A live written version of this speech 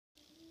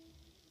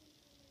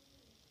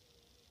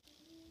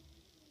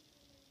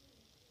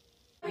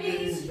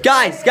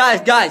Guys!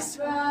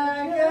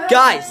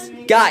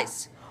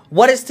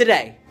 What is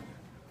today?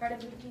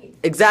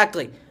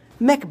 Exactly.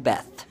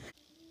 MacBeth.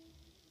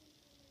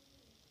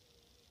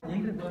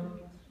 Leave it,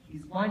 look.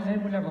 These fine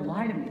men would never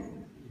lie to me.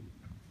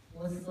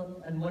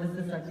 And what is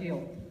this I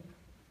feel?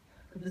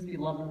 Could this be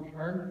love in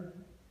return?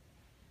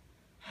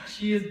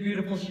 She is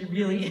beautiful, she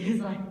really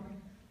is.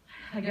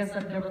 I guess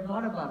I've never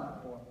thought about it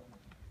before.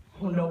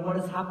 Oh no, what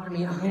has happened to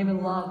me? I am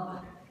in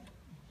love.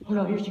 Oh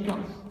no, here she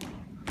comes.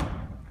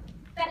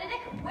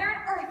 Benedict, where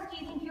on earth do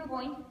you think you're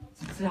going?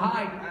 Say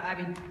hi, I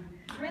mean...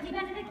 Really,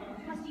 Benedict?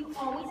 Must you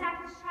always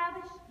act this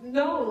childish?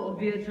 No,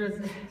 Beatrice,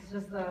 it's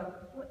just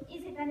What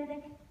is it,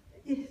 Benedict?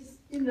 It's,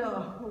 you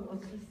know,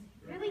 it's just...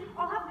 Really?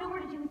 I'll have no more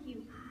to do with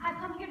you. I've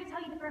come here to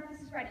tell you the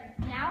breakfast is ready.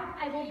 Now,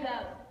 I will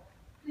go.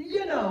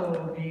 You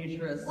know,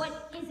 Beatrice.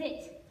 What is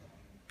it?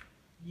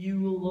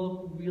 You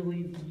look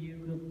really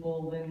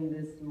beautiful in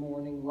this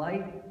morning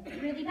light.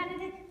 Really,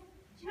 Benedict?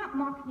 Do not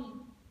mock me.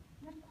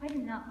 That's quite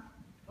enough.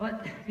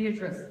 But,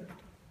 Beatrice...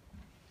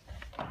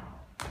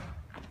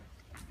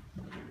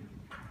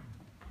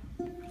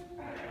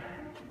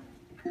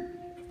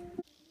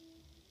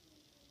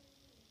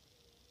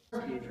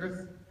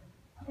 Beatrice?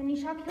 Then you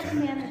shall kill the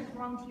man that has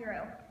wronged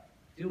Hero.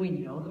 Do we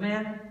know the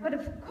man? But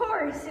of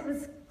course, it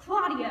was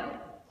Claudio.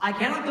 I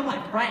cannot kill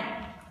my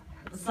friend.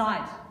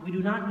 Besides, we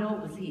do not know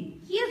it was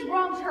he. He has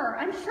wronged her,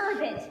 I'm sure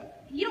of it.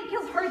 If you don't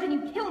kill her, then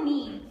you kill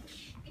me.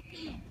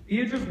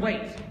 Beatrice,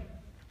 wait.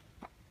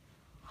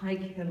 I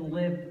can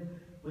live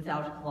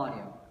without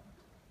Claudio.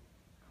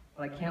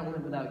 But I can't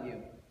live without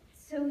you.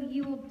 So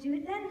you will do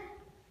it then?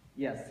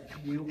 Yes,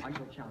 you, I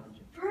shall challenge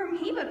you. For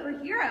me, but for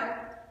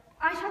Hero.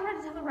 I shall run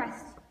to tell the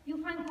rest.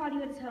 You'll find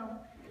Claudio at his home.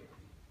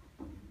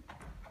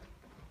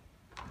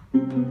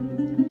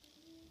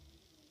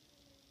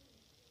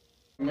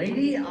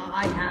 Lady,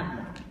 I have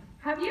none.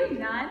 Have you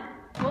none?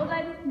 Well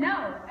then,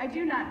 no, I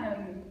do not know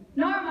you.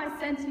 Nor am I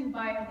sent to you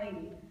by a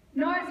lady.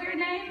 Nor is your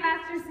name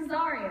Master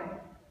Cesario.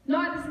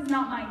 Nor this is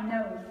not my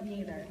nose,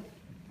 neither.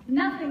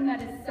 Nothing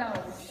that is so.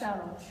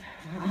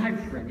 I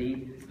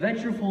prithee,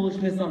 venture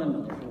foolishness on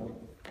another fool.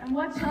 And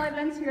what shall I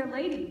venture your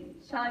lady?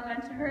 Shall I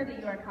venture her that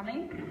you are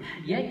coming?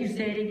 Yet you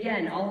say it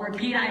again. I'll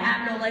repeat, I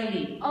have no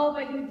lady. Oh,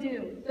 but you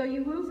do. Though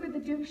you woo for the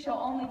Duke shall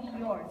only be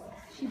yours.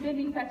 She bid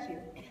me fetch you.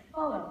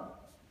 Follow.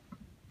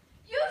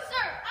 You,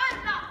 sir,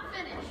 I'm not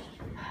finished.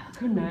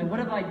 Good night, what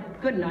have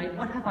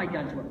I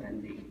done to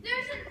offend thee?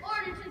 There's an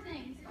order to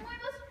things, and we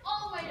must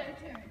all wait our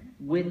turn.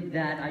 With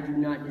that, I do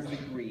not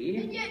disagree.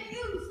 And yet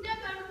you step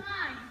out of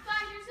line,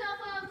 find yourself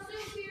of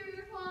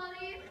superior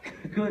quality.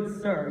 Good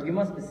sir, you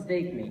must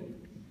mistake me.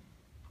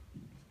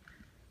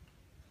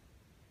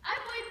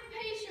 I've waited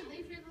patiently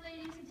for the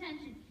lady's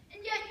attention,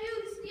 and yet you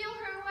steal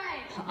her away.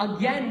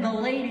 Again, the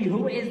lady.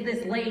 Who is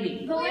this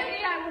lady? The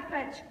lady I will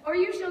fetch, or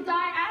you shall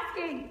die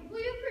asking. Will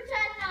you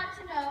pretend not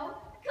to know?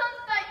 Come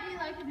fight me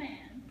like a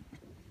man.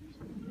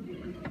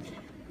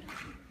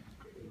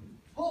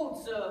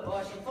 Hold, sir, or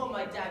I shall throw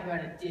my dagger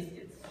at a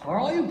distance. Are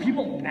all you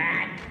people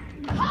mad?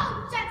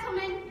 Hold,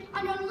 gentlemen!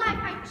 On your life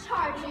I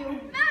charge you.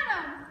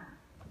 Madam!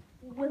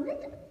 Will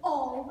it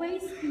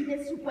always be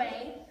this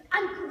way?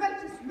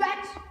 Uncourageous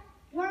wretch!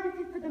 You're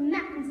unfit for the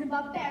mountains and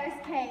barbarous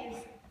caves.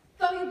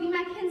 Though you be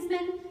my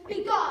kinsman,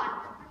 be gone!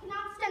 I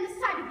cannot stand the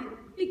sight of you.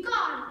 Be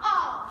gone,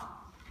 all!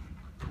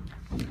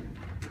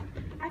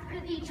 I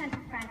prithee,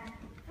 gentle friend,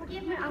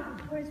 forgive my uncle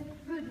for his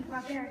rude and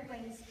barbaric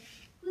ways.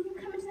 Will you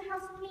come into the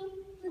house with me?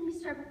 Let me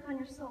serve upon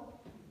your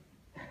soul.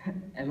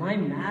 Am I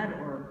mad,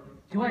 or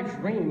do I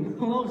dream?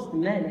 Most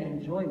men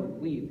enjoy with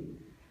weep.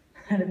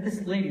 And if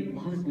this lady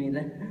loves me,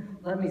 then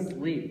let me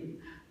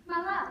sleep. My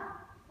love,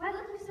 why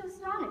look you so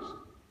astonished?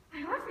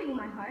 I offer you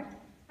my heart,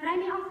 but I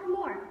may offer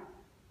more.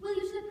 Will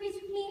you to the priest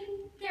with me?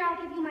 There I'll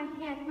give you my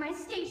hand, and my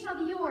estate shall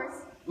be yours.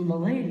 My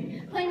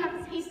lady. Play not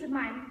this haste of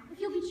mine. If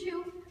you'll be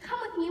true, come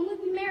with me and we'll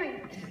be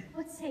married.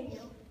 What say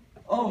you?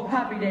 Oh,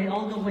 happy day,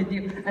 I'll go with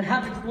you, and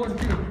happy towards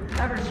you,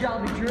 ever shall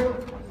be true.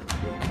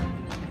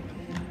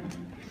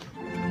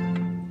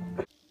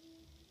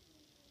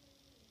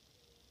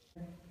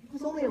 It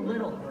was only a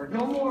little hurt,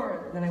 no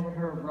more than I would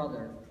hurt a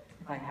brother,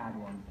 if I had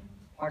one.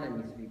 Pardon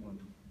me, sweet one.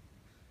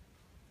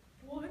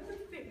 One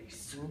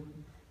face,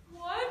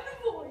 one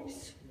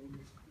voice,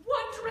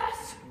 one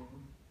dress.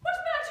 What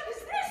magic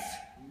is this?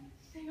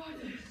 They are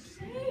the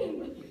same,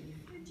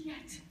 and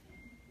yet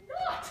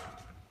not.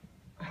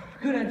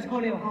 Good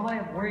Antonio, how I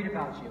have worried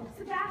about you.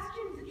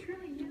 Sebastian, is it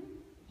truly you?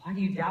 Why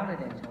do you doubt it,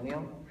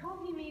 Antonio?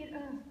 Hope you made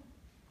a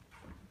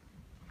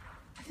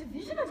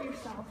division of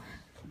yourself.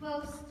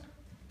 Most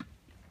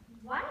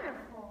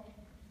wonderful.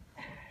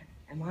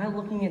 Am I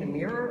looking in a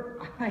mirror?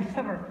 I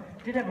never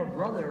did have a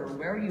brother.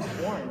 Where were you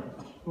born?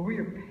 Who were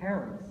your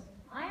parents?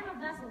 I am a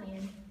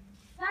Thessalian.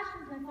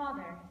 Sebastian is my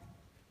father.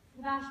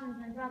 Sebastian is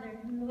my brother,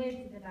 whom the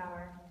waves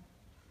devour.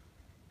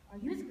 Are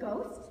you his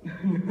ghost?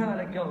 Not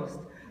a ghost,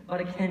 but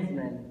a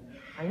kinsman.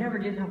 I never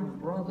did have a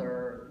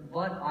brother,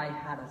 but I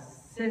had a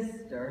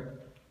sister.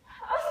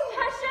 Oh,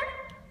 Sebastian!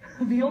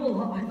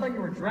 Viola, I thought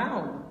you were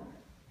drowned.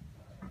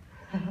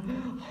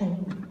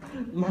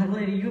 My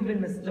lady, you've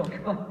been mistook,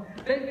 but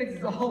fate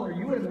fixes all, or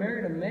you would have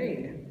married a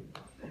maid.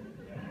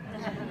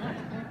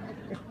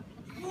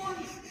 Lord,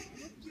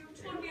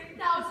 you've told me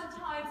 1,000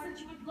 times that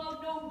you would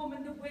love no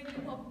woman the way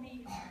you love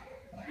me.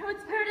 I would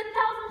spare it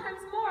 1,000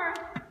 times more.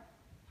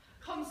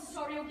 Come,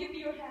 Cesario, give me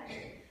your hand,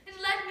 and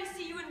let me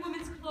see you in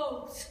women's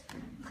clothes.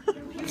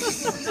 Your beauty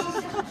will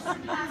no doubt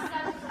surpass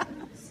that of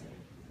others,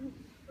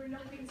 for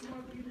nothing's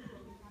more beautiful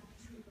than that of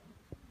true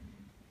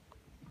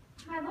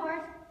love. My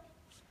lord,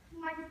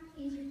 might it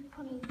please you to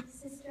call me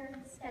sister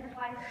instead of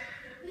wife?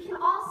 We can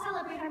all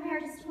celebrate our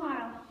marriages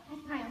tomorrow at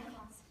my own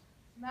cost.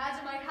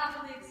 Madam, I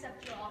happily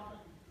accept your offer.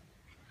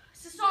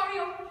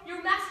 Cesario,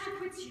 your master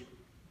quits you.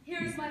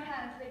 Here is my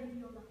hand, Lady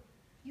Viola.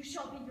 You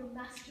shall be your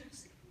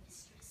master's